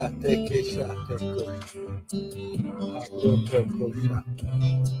Take a shot. Take a shot.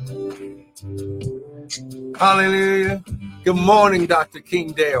 Hallelujah. Good morning, Dr.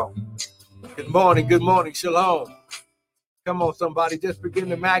 Kingdale. Good morning. Good morning. Shalom. Come on, somebody. Just begin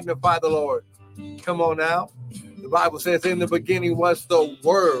to magnify the Lord. Come on now. The Bible says in the beginning was the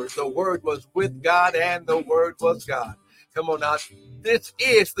Word. The Word was with God and the Word was God. Come on now. This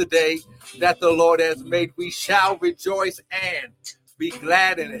is the day that the Lord has made. We shall rejoice and be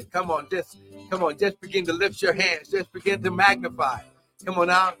glad in it. Come on. Just begin to lift your hands. Just begin to magnify. Come on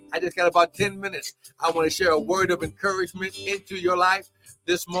now. I just got about 10 minutes. I want to share a word of encouragement into your life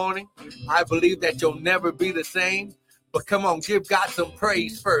this morning. I believe that you'll never be the same. But come on, give God some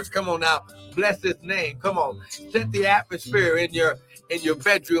praise first. Come on now, bless His name. Come on, set the atmosphere in your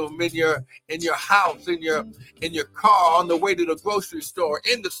bedroom, in your house, in your car, on the way to the grocery store,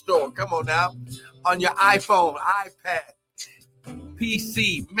 in the store. Come on now, on your iPhone, iPad,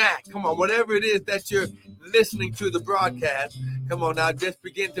 PC, Mac. Come on, whatever it is that you're listening to the broadcast. Come on now, just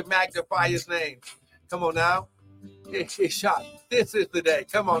begin to magnify His name. Come on now, it's shot. This is the day.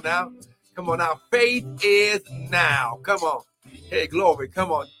 Come on now. Come on now. Faith is now. Come on. Hey, glory.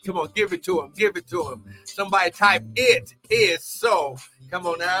 Come on. Come on. Give it to him. Give it to him. Somebody type, it is so. Come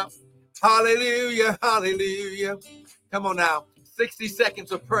on now. Hallelujah. Hallelujah. Come on now. 60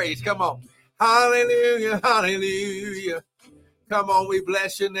 seconds of praise. Come on. Hallelujah. Hallelujah. Come on. We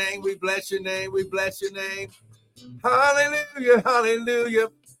bless your name. We bless your name. We bless your name. Hallelujah. Hallelujah.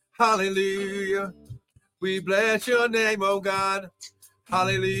 Hallelujah. We bless your name, oh God.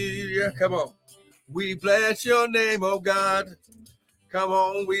 Hallelujah. Come on. We bless your name, oh God. Come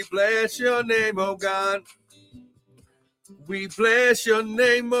on. We bless your name, oh God. We bless your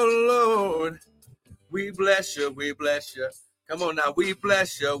name, oh Lord. We bless you. We bless you. Come on now. We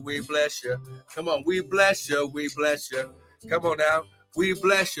bless you. We bless you. Come on. We bless you. We bless you. Come on now. We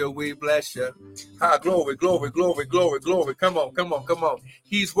bless you. We bless you. Ah, glory, glory, glory, glory, glory. Come on. Come on. Come on.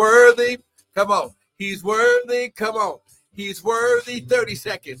 He's worthy. Come on. He's worthy. Come on. He's worthy. 30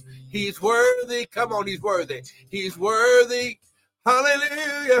 seconds. He's worthy. Come on. He's worthy. He's worthy.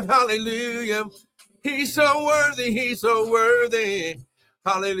 Hallelujah. Hallelujah. He's so worthy. He's so worthy.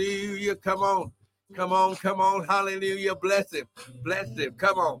 Hallelujah. Come on. Come on. Come on. Hallelujah. Bless him. Bless him.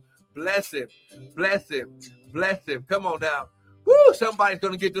 Come on. Bless him. Bless him. Bless him. Come on now. Woo. Somebody's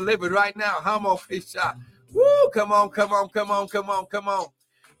going to get delivered right now. Come on. Woo. Come on. Come on. Come on. Come on. Come on.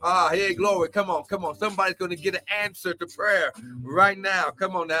 Ah, hey, glory. Come on, come on. Somebody's going to get an answer to prayer right now.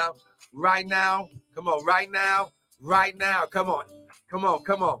 Come on now. Right now. Come on, right now. Right now. Come on. Come on,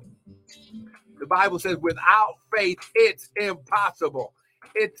 come on. The Bible says without faith, it's impossible.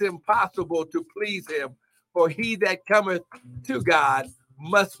 It's impossible to please him. For he that cometh to God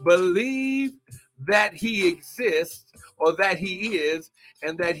must believe that he exists or that he is,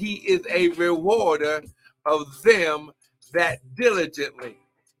 and that he is a rewarder of them that diligently,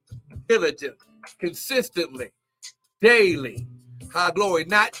 consistently, daily. High glory,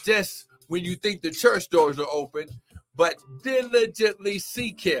 not just when you think the church doors are open, but diligently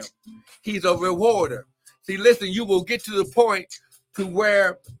seek him. He's a rewarder. See, listen, you will get to the point to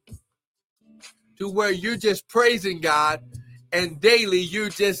where you're just praising God, and daily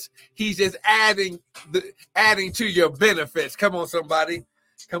he's just adding to your benefits. Come on, somebody.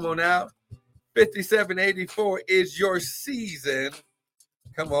 Come on now. 5784 is your season.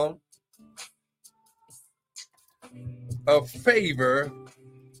 Come on. Of favor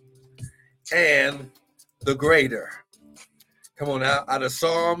and the greater. Come on now, out of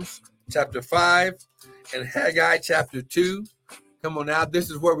Psalms chapter 5 and Haggai chapter 2. Come on now,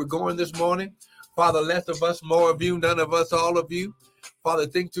 this is where we're going this morning. Father, less of us, more of you, none of us, all of you. Father,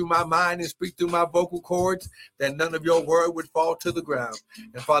 think through my mind and speak through my vocal cords that none of your word would fall to the ground.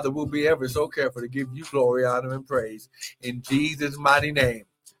 And Father, we'll be ever so careful to give you glory, honor, and praise in Jesus' mighty name.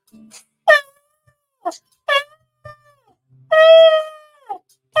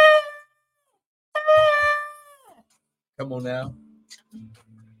 Come on now.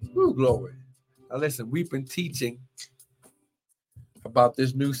 Ooh, glory. Now listen, we've been teaching about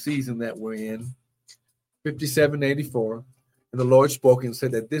this new season that we're in, 5784. And the Lord spoke and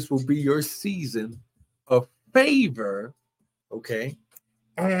said that this will be your season of favor, okay,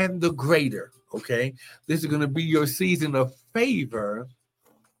 and the greater, okay? This is going to be your season of favor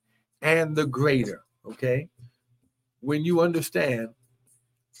and the greater, okay? When you understand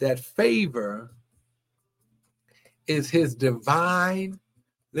that favor is his divine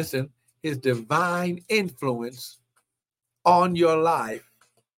influence on your life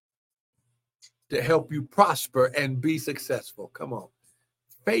to help you prosper and be successful. Come on.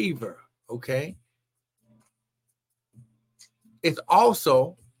 Favor, okay? It's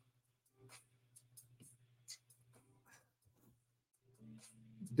also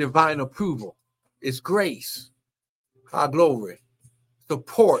divine approval. It's grace. Our glory.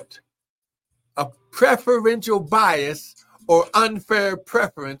 Support. A preferential bias or unfair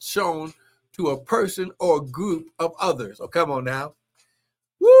preference shown to a person or group of others. Oh, come on now.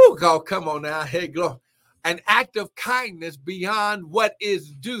 Woo, God, come on now. Hey, glory. An act of kindness beyond what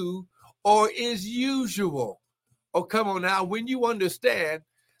is due or is usual. Oh, come on now. When you understand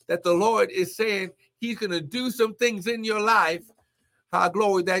that the Lord is saying he's going to do some things in your life,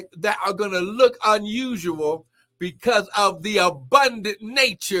 glory, that are going to look unusual because of the abundant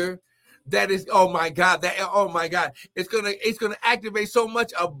nature that is, oh my God, it's going to activate so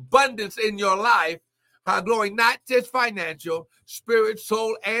much abundance in your life. Glory, not just financial, spirit,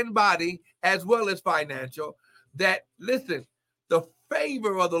 soul, and body, as well as financial, that, listen, the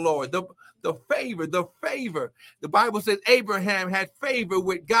favor of the Lord, the favor. The Bible says Abraham had favor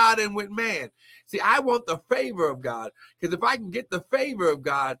with God and with man. See, I want the favor of God, because if I can get the favor of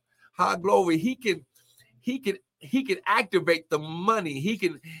God, glory, he can activate the money.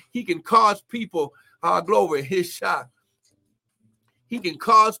 He can cause people, glory, his shot. He can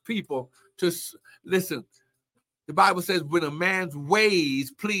cause people to listen. The Bible says when a man's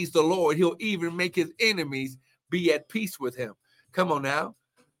ways please the Lord, he'll even make his enemies be at peace with him. Come on now.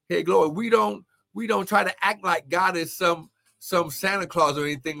 Hey, glory. We don't try to act like God is some Santa Claus or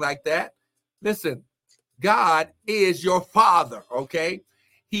anything like that. Listen, God is your father, okay?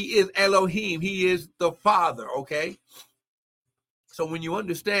 He is Elohim. He is the Father, okay? So when you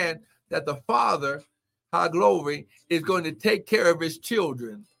understand that the Father, glory, is going to take care of his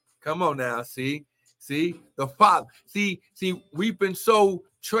children. Come on now, see, the Father. See, we've been so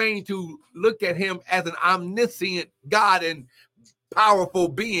trained to look at him as an omniscient God and powerful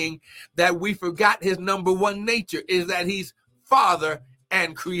being that we forgot his number one nature is that he's Father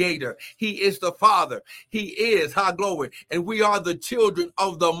and Creator. He is the Father. He is, glory. And we are the children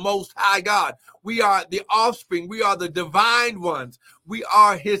of the Most High God. We are the offspring. We are the divine ones. We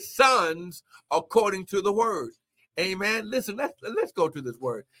are his sons according to the word. Amen. Listen, let's go to this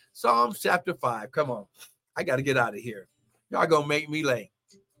word. Psalms chapter 5. Come on. I got to get out of here. Y'all going to make me late.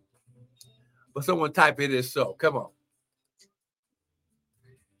 But someone type it is so. Come on.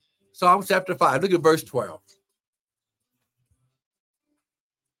 Psalms chapter 5. Look at verse 12.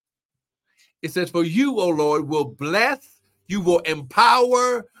 It says, for you, O Lord, will bless, you will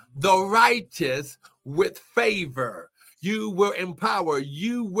empower the righteous with favor. You will empower,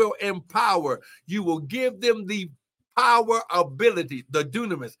 you will give them the power, ability, the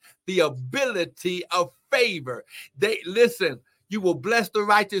dunamis, the ability of favor. You will bless the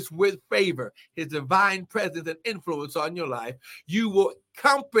righteous with favor, his divine presence and influence on your life. You will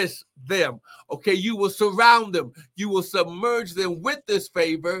compass them, okay? You will surround them. You will submerge them with this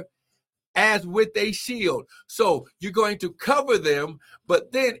favor as with a shield. So you're going to cover them,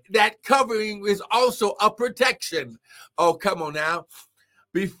 but then that covering is also a protection. Oh, come on now.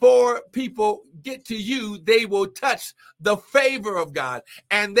 Before people get to you, they will touch the favor of God,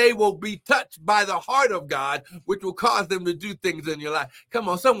 and they will be touched by the heart of God, which will cause them to do things in your life. Come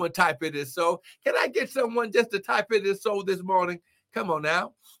on, someone type it is so. Can I get someone just to type it is so this morning? Come on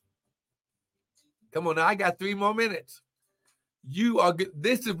now. Come on now. I got 3 more minutes.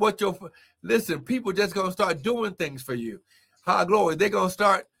 This is what listen, people just going to start doing things for you. Glory. They're going to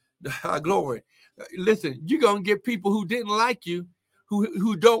start, glory. Listen, you're going to get people who didn't like you,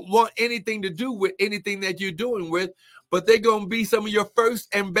 who don't want anything to do with anything that you're doing with, but they're going to be some of your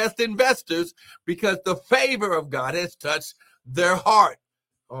first and best investors because the favor of God has touched their heart.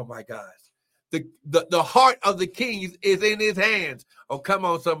 Oh my gosh. The heart of the king is in his hands. Oh, come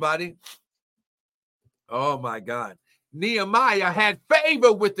on, somebody. Oh my God. Nehemiah had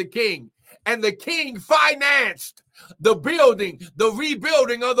favor with the king, and the king financed the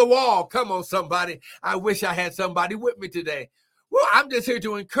rebuilding of the wall. Come on, somebody. I wish I had somebody with me today. Well, I'm just here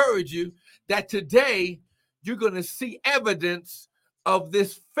to encourage you that today you're going to see evidence of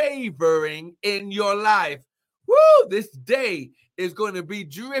this favoring in your life. Woo! This day is going to be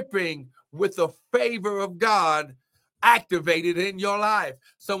dripping with the favor of God activated in your life.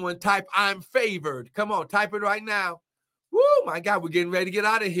 Someone type, I'm favored. Come on, type it right now. Woo, my God, we're getting ready to get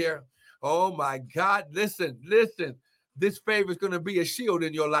out of here. Oh, my God. Listen. This favor is going to be a shield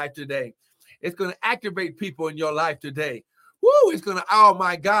in your life today. It's going to activate people in your life today. Woo, it's going to, oh,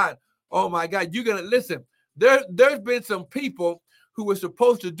 my God. You're going to, listen, there's been some people who were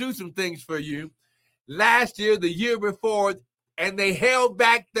supposed to do some things for you last year, the year before, and they held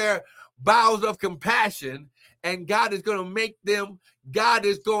back their bowels of compassion, and God is going to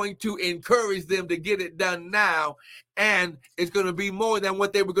encourage them to get it done now, and it's going to be more than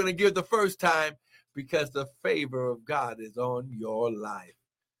what they were going to give the first time because the favor of God is on your life.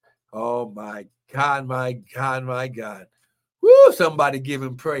 Oh, my God, my God, my God. Woo, somebody give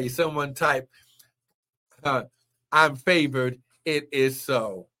him praise. Someone type, I'm favored. It is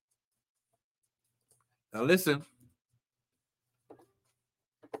so. Now listen,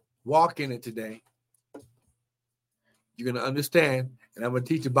 walk in it today. You're going to understand, and I'm going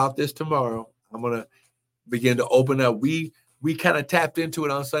to teach about this tomorrow. I'm going to begin to open up. We kind of tapped into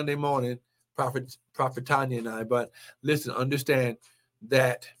it on Sunday morning, Prophet Tanya and I. But listen, understand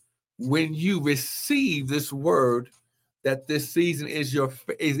that when you receive this word, that this season is your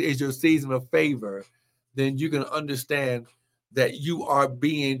season of favor, then you're going to understand that you are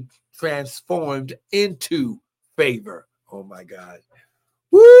being transformed into favor. Oh my God.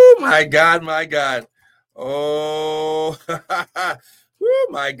 Woo, my God, my God. Oh, woo,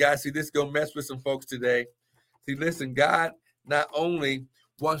 my God. See, this is going to mess with some folks today. See, listen, God not only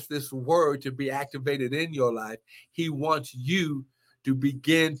wants this word to be activated in your life, he wants you to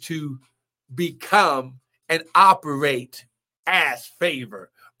begin to become and operate as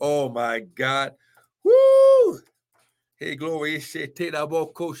favor. Oh, my God. Woo! Hey, glory.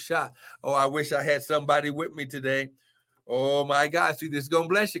 Oh, I wish I had somebody with me today. Oh, my God. See, this is going to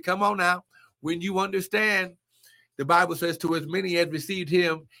bless you. Come on now. When you understand, the Bible says, to as many as received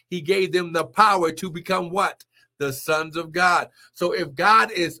him, he gave them the power to become what? The sons of God. So if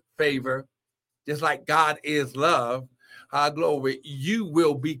God is favor, just like God is love, glory, you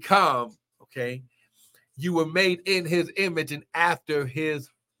will become, okay? You were made in his image and after his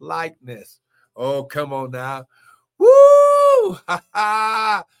likeness. Oh, come on now. Woo!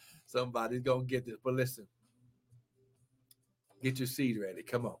 Somebody's going to get this. But listen, get your seed ready.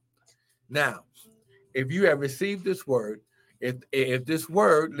 Come on. Now, if you have received this word, if this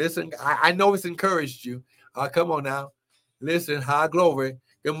word, listen, I know it's encouraged you. Come on now. Listen, high glory.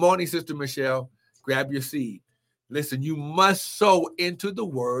 Good morning, Sister Michelle. Grab your seed. Listen, you must sow into the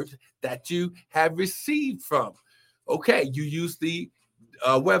word that you have received from. Okay, you use the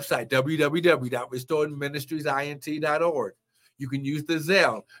website, www.restoredministriesint.org. You can use the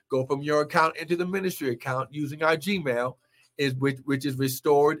Zelle. Go from your account into the ministry account using our Gmail, which is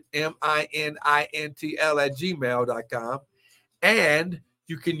restored, MININTL at gmail.com. And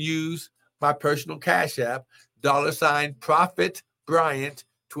you can use my personal Cash App, $Prophet Bryant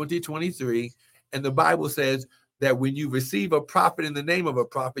 2023. And the Bible says that when you receive a prophet in the name of a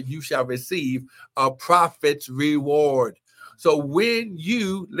prophet, you shall receive a prophet's reward. So when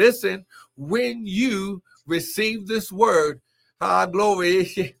you, listen, when you receive this word,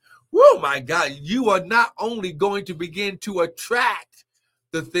 glory, oh my God, you are not only going to begin to attract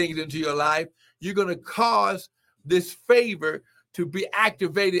the things into your life, you're going to cause this favor to be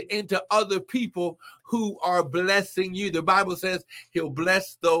activated into other people who are blessing you. The Bible says he'll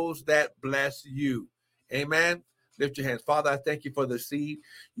bless those that bless you. Amen. Lift your hands. Father, I thank you for the seed.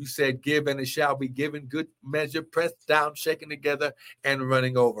 You said, give and it shall be given. Good measure, pressed down, shaken together, and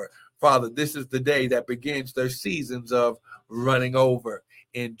running over. Father, this is the day that begins their seasons of running over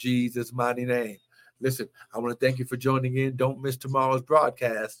in Jesus' mighty name. Listen, I want to thank you for joining in. Don't miss tomorrow's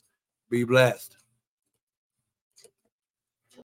broadcast. Be blessed.